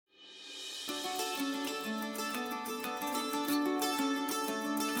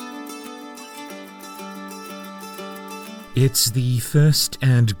It's the first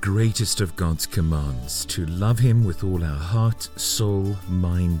and greatest of God's commands to love Him with all our heart, soul,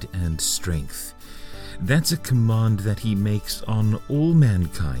 mind, and strength. That's a command that He makes on all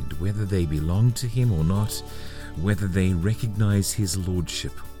mankind, whether they belong to Him or not, whether they recognize His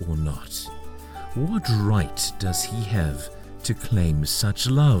lordship or not. What right does He have to claim such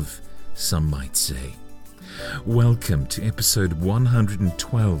love, some might say? Welcome to episode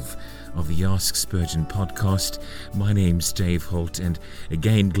 112 of the Ask Spurgeon podcast. My name's Dave Holt, and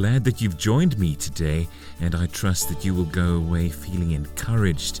again, glad that you've joined me today, and I trust that you will go away feeling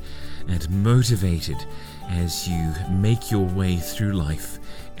encouraged and motivated as you make your way through life,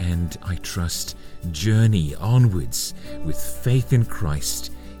 and I trust journey onwards with faith in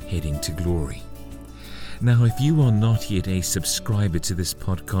Christ, heading to glory. Now, if you are not yet a subscriber to this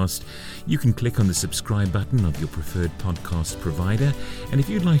podcast, you can click on the subscribe button of your preferred podcast provider. And if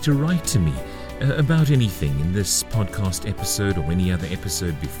you'd like to write to me about anything in this podcast episode or any other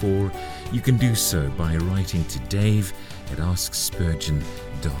episode before, you can do so by writing to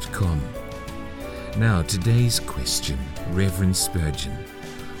dave@askspurgeon.com. Now, today's question, Reverend Spurgeon: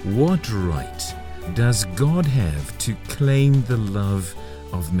 what right does God have to claim the love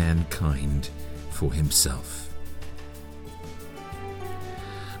of mankind for Himself?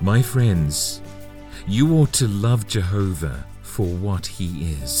 My friends, you ought to love Jehovah for what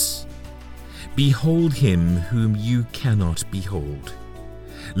He is. Behold Him whom you cannot behold.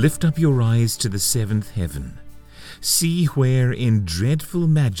 Lift up your eyes to the seventh heaven. See where in dreadful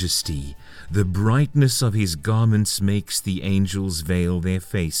majesty the brightness of His garments makes the angels veil their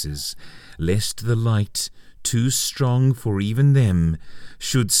faces, lest the light, too strong for even them,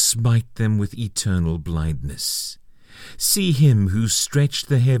 should smite them with eternal blindness. See Him who stretched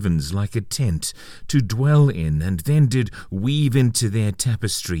the heavens like a tent to dwell in, and then did weave into their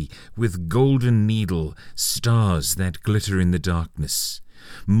tapestry with golden needle stars that glitter in the darkness.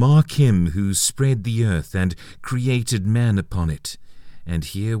 Mark Him who spread the earth and created man upon it, and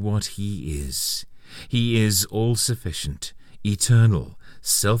hear what He is. He is all-sufficient, eternal,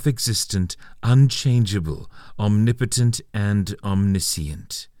 self-existent, unchangeable, omnipotent, and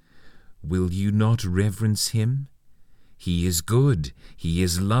omniscient. Will you not reverence Him? He is good, He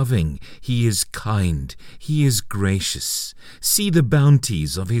is loving, He is kind, He is gracious. See the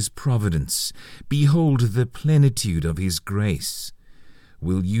bounties of His providence. Behold the plenitude of His grace.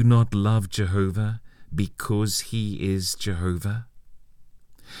 Will you not love Jehovah because He is Jehovah?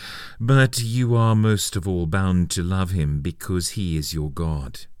 But you are most of all bound to love Him because He is your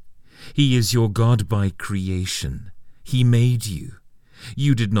God. He is your God by creation. He made you.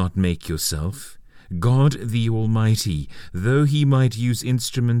 You did not make yourself. God the Almighty, though He might use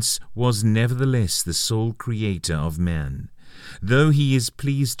instruments, was nevertheless the sole creator of man. Though He is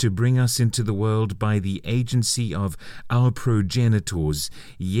pleased to bring us into the world by the agency of our progenitors,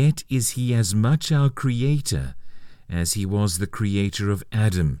 yet is He as much our creator as He was the creator of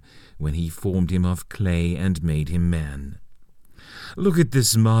Adam when He formed him of clay and made him man. Look at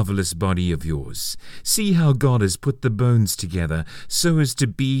this marvelous body of yours. See how God has put the bones together so as to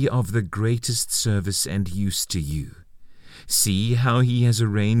be of the greatest service and use to you. See how He has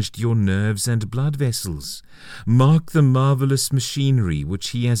arranged your nerves and blood vessels. Mark the marvelous machinery which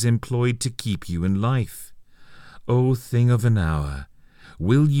He has employed to keep you in life. O thing of an hour,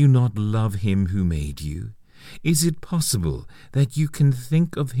 will you not love Him who made you? Is it possible that you can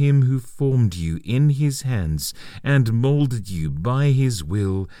think of Him who formed you in His hands and molded you by His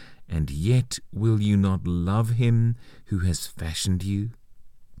will, and yet will you not love Him who has fashioned you?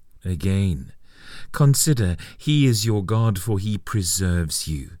 Again, consider, He is your God, for He preserves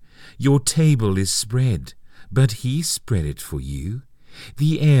you. Your table is spread, but He spread it for you.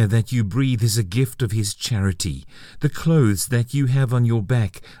 The air that you breathe is a gift of His charity. The clothes that you have on your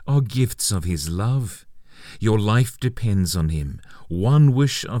back are gifts of His love. Your life depends on Him. One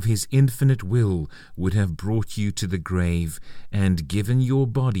wish of His infinite will would have brought you to the grave and given your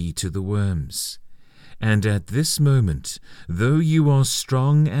body to the worms. And at this moment, though you are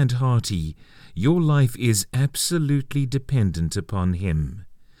strong and hearty, your life is absolutely dependent upon Him.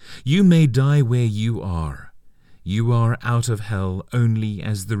 You may die where you are. You are out of hell only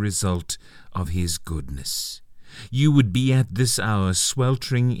as the result of His goodness. You would be at this hour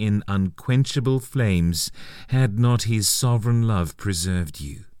sweltering in unquenchable flames had not His sovereign love preserved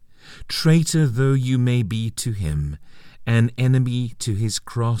you. Traitor though you may be to Him, an enemy to His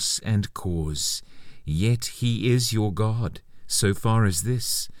cross and cause, yet He is your God, so far as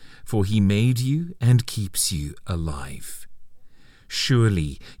this, for He made you and keeps you alive.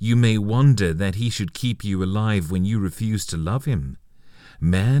 Surely you may wonder that He should keep you alive when you refuse to love Him.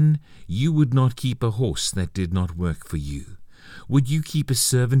 Man, you would not keep a horse that did not work for you. Would you keep a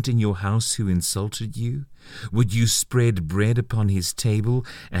servant in your house who insulted you? Would you spread bread upon his table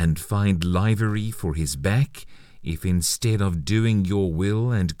and find livery for his back, if instead of doing your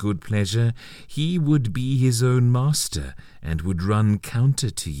will and good pleasure, he would be his own master and would run counter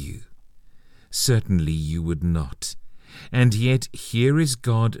to you? Certainly you would not. And yet here is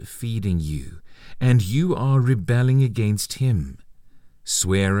God feeding you, and you are rebelling against him.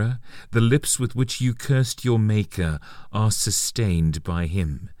 Swearer, the lips with which you cursed your Maker are sustained by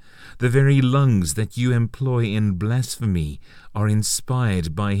him. The very lungs that you employ in blasphemy are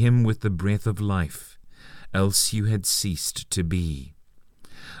inspired by him with the breath of life, else you had ceased to be.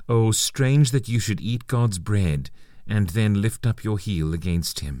 Oh, strange that you should eat God's bread and then lift up your heel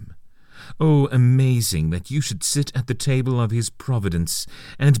against him. Oh, amazing that you should sit at the table of his providence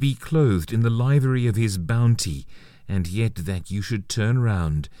and be clothed in the livery of his bounty, and yet that you should turn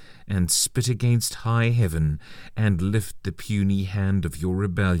round and spit against high heaven and lift the puny hand of your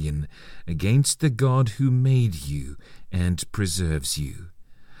rebellion against the God who made you and preserves you.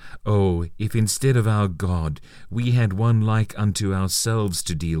 Oh, if instead of our God we had one like unto ourselves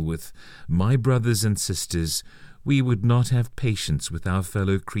to deal with, my brothers and sisters, we would not have patience with our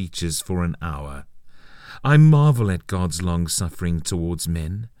fellow creatures for an hour. I marvel at God's long-suffering towards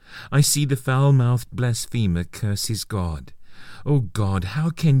men. I see the foul-mouthed blasphemer curse his God. O God, how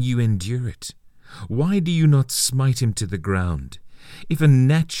can you endure it? Why do you not smite him to the ground? If a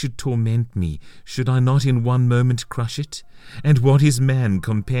gnat should torment me, should I not in one moment crush it? And what is man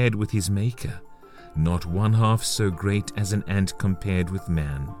compared with his Maker? Not one half so great as an ant compared with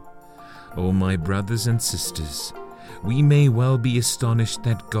man. O my brothers and sisters, we may well be astonished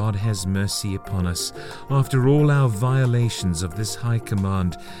that God has mercy upon us after all our violations of this high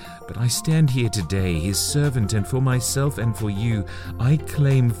command. But I stand here today, his servant, and for myself and for you, I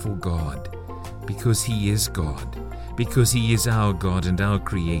claim for God, because he is God, because he is our God and our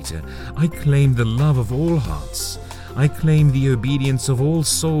Creator. I claim the love of all hearts. I claim the obedience of all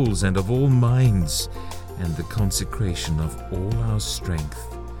souls and of all minds, and the consecration of all our strength.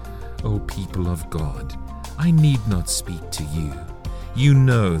 O people of God, I need not speak to you. You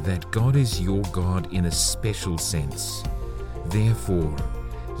know that God is your God in a special sense. Therefore,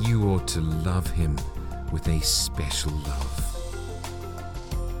 you ought to love him with a special love.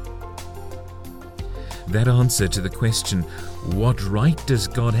 That answer to the question, what right does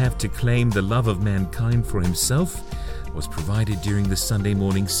God have to claim the love of mankind for himself, was provided during the Sunday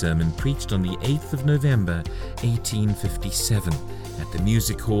morning sermon preached on the 8th of November, 1857, at the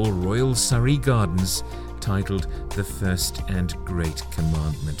Music Hall, Royal Surrey Gardens, titled The First and Great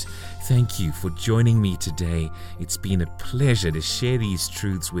Commandment. Thank you for joining me today. It's been a pleasure to share these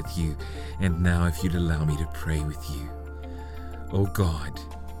truths with you. And now, if you'd allow me to pray with you. Oh God,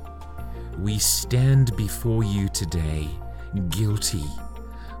 we stand before you today guilty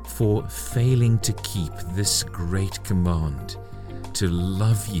for failing to keep this great command, to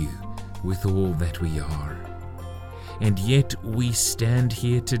love you with all that we are. And yet we stand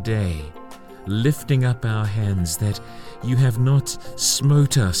here today lifting up our hands that you have not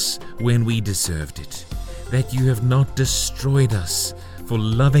smote us when we deserved it, that you have not destroyed us for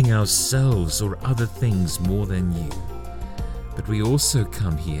loving ourselves or other things more than you. But we also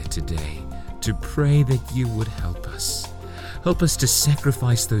come here today to pray that you would help us. Help us to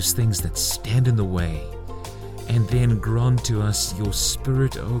sacrifice those things that stand in the way, and then grant to us your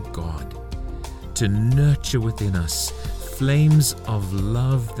Spirit, O God, to nurture within us flames of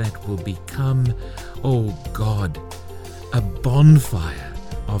love that will become, O God, a bonfire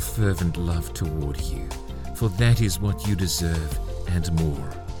of fervent love toward you, for that is what you deserve and more.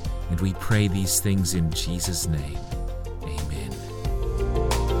 And we pray these things in Jesus' name.